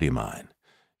Prosperity Mine.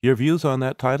 Your views on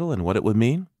that title and what it would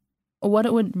mean? What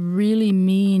it would really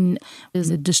mean is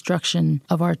the destruction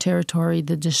of our territory,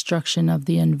 the destruction of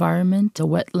the environment, the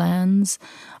wetlands,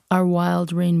 our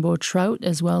wild rainbow trout,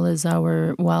 as well as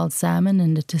our wild salmon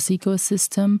in the Taseko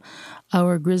system,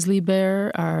 our grizzly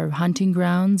bear, our hunting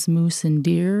grounds, moose and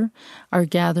deer, our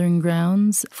gathering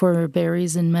grounds for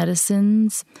berries and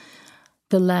medicines,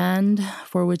 the land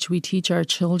for which we teach our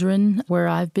children, where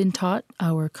I've been taught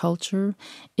our culture.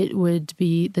 It would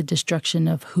be the destruction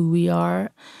of who we are.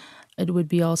 It would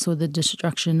be also the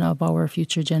destruction of our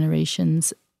future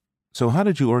generations. So how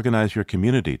did you organize your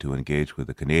community to engage with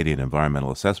the Canadian Environmental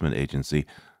Assessment Agency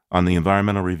on the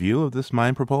environmental review of this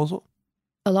mine proposal?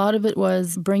 A lot of it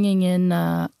was bringing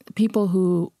in people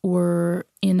who were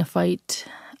in a fight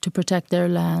to protect their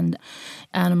land.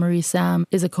 Anna Marie Sam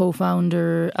is a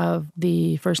co-founder of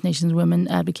the First Nations Women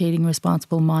Advocating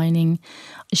Responsible Mining.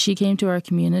 She came to our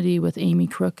community with Amy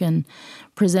Crook and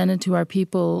presented to our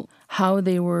people how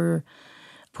they were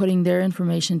putting their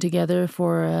information together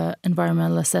for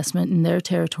environmental assessment in their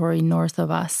territory north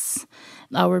of us.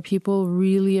 Our people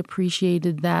really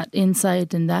appreciated that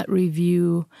insight and that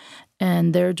review,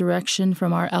 and their direction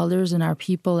from our elders and our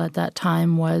people at that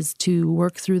time was to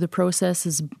work through the process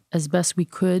as best we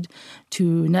could,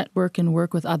 to network and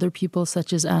work with other people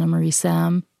such as Anna Marie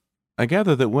Sam. I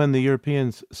gather that when the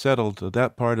Europeans settled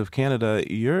that part of Canada,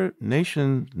 your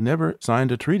nation never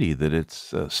signed a treaty, that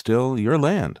it's still your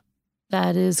land.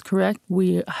 That is correct.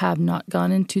 We have not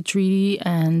gone into treaty,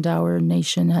 and our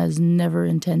nation has never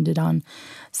intended on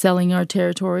selling our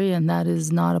territory, and that is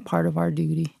not a part of our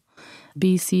duty.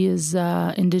 BC is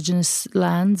Indigenous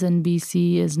lands, and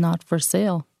BC is not for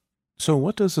sale. So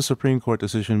what does the Supreme Court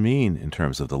decision mean in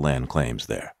terms of the land claims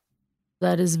there?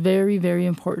 That is very, very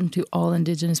important to all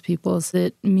Indigenous peoples.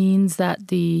 It means that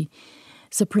the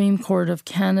Supreme Court of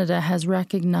Canada has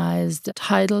recognized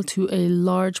title to a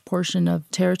large portion of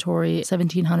territory,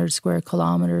 1,700 square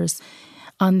kilometers.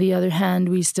 On the other hand,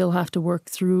 we still have to work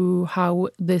through how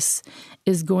this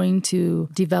is going to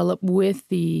develop with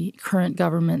the current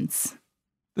governments.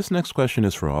 This next question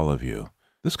is for all of you.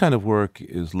 This kind of work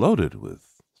is loaded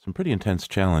with some pretty intense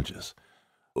challenges.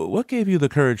 What gave you the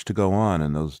courage to go on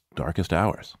in those darkest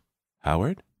hours?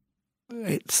 Howard?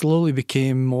 It slowly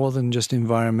became more than just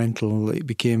environmental. It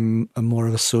became more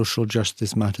of a social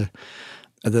justice matter.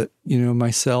 That,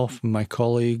 myself and my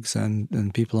colleagues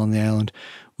and people on the island,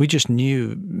 we just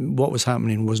knew what was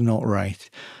happening was not right.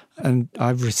 And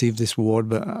I've received this award,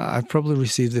 but I've probably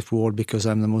received this award because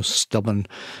I'm the most stubborn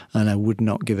and I would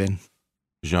not give in.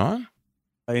 Jean?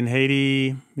 In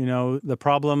Haiti, the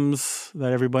problems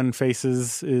that everyone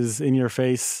faces is in your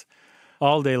face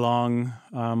all day long,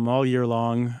 all year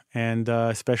long, and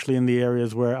especially in the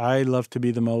areas where I love to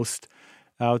be the most,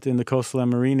 out in the coastal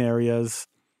and marine areas.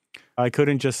 I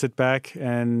couldn't just sit back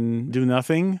and do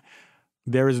nothing.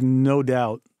 There is no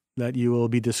doubt that you will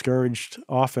be discouraged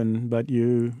often, but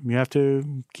you have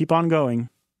to keep on going.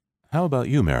 How about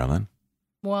you, Marilyn?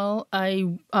 Well,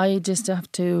 I just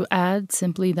have to add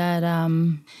simply that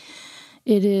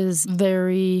it is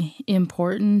very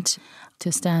important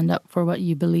to stand up for what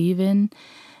you believe in.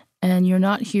 And you're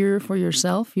not here for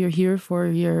yourself. You're here for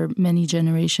your many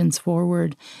generations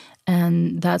forward.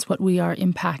 And that's what we are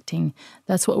impacting.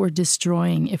 That's what we're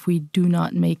destroying if we do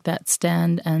not make that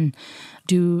stand and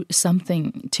do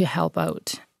something to help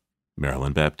out.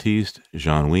 Marilyn Baptiste,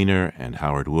 Jean Wiener, and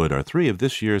Howard Wood are three of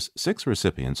this year's 6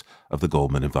 recipients of the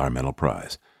Goldman Environmental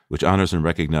Prize, which honors and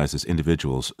recognizes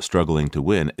individuals struggling to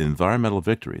win environmental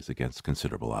victories against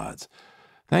considerable odds.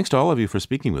 Thanks to all of you for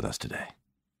speaking with us today.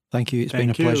 Thank you. It's been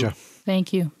a pleasure.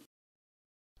 Thank you.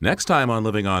 Next time on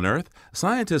Living on Earth,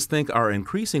 scientists think our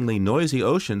increasingly noisy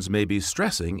oceans may be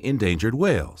stressing endangered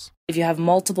whales. If you have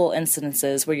multiple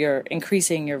incidences where you're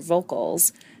increasing your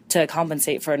vocals to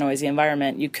compensate for a noisy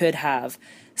environment, you could have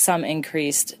some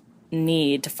increased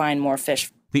need to find more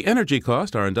fish. The energy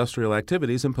cost our industrial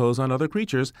activities impose on other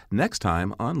creatures next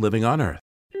time on Living on Earth.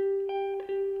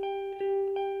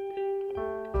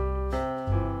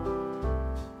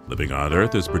 Living on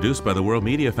Earth is produced by the World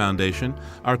Media Foundation.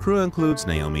 Our crew includes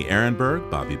Naomi Ehrenberg,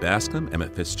 Bobby Bascom,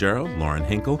 Emmett Fitzgerald, Lauren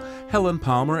Hinkle, Helen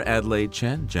Palmer, Adelaide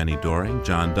Chen, Jenny Doring,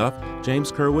 John Duff, James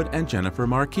Kerwood, and Jennifer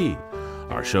Marquis.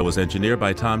 Our show was engineered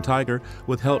by Tom Tiger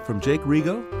with help from Jake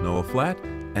Rigo, Noel Flatt,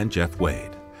 and Jeff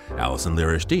Wade. Allison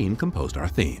Lirish-Dean composed our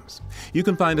themes. You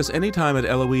can find us anytime at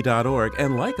LOE.org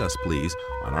and like us, please,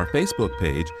 on our Facebook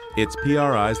page. It's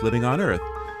PRI's Living on Earth.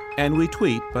 And we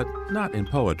tweet, but not in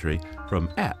poetry, from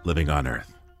 @LivingOnEarth.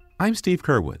 I'm Steve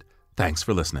Kerwood. Thanks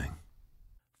for listening.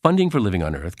 Funding for Living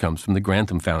on Earth comes from the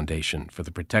Grantham Foundation for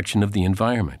the Protection of the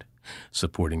Environment.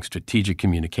 supporting strategic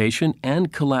communication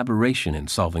and collaboration in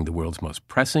solving the world's most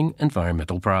pressing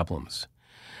environmental problems.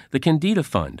 The Candida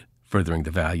Fund, furthering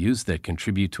the values that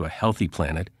contribute to a healthy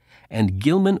planet, and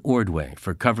Gilman Ordway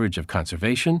for coverage of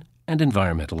conservation and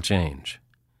environmental change.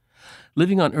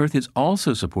 Living on Earth is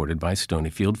also supported by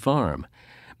Stonyfield Farm,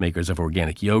 makers of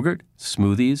organic yogurt,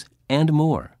 smoothies, and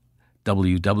more.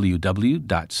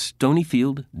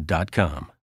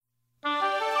 www.stonyfield.com.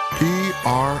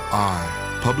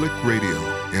 PRI, Public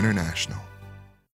Radio International.